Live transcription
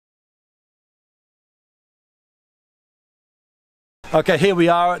Okay, here we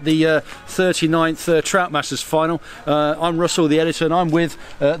are at the 39th Troutmasters final. I'm Russell, the editor, and I'm with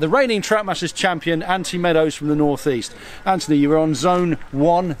the reigning Troutmasters champion, Anthony Meadows from the northeast. Anthony, you were on zone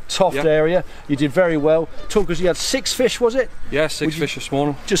 1, Toft area. You did very well. Talk us, you had 6 fish, was it? Yeah, 6 fish this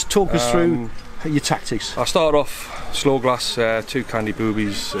morning. Just talk us through your tactics. I started off slow glass, 2 candy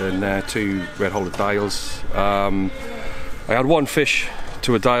boobies and 2 red-holed dials. I had 1 fish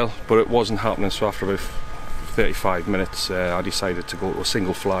to a dial, but it wasn't happening, so after about 35 minutes I decided to go to a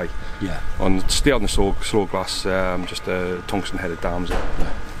single fly. Yeah. Stay on the slow glass, just a tungsten headed damsel,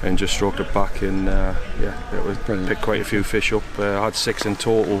 and just stroked it back, and picked quite a few fish up. I had 6 in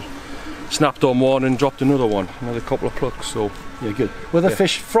total. Snapped on 1 and dropped another couple of plucks. So yeah, good. Were the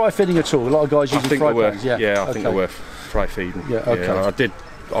fish fry feeding at all? A lot of guys using fry pans. Yeah, I think they were fry feeding. Yeah, okay. Yeah,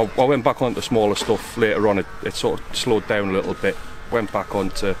 I went back onto the smaller stuff later on. It sort of slowed down a little bit. Went back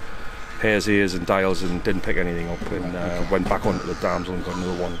onto hares, ears and dials and didn't pick anything up, and went back onto the damsel and got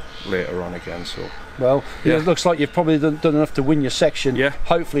another one later on again. So well, yeah, it looks like you've probably done enough to win your section. Yeah.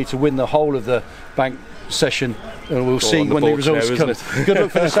 Hopefully to win the whole of the bank session, and we'll see when the results come. Good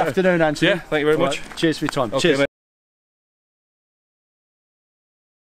luck for this afternoon, Anthony. Yeah, thank you very much. Cheers for your time. Okay, cheers. Mate.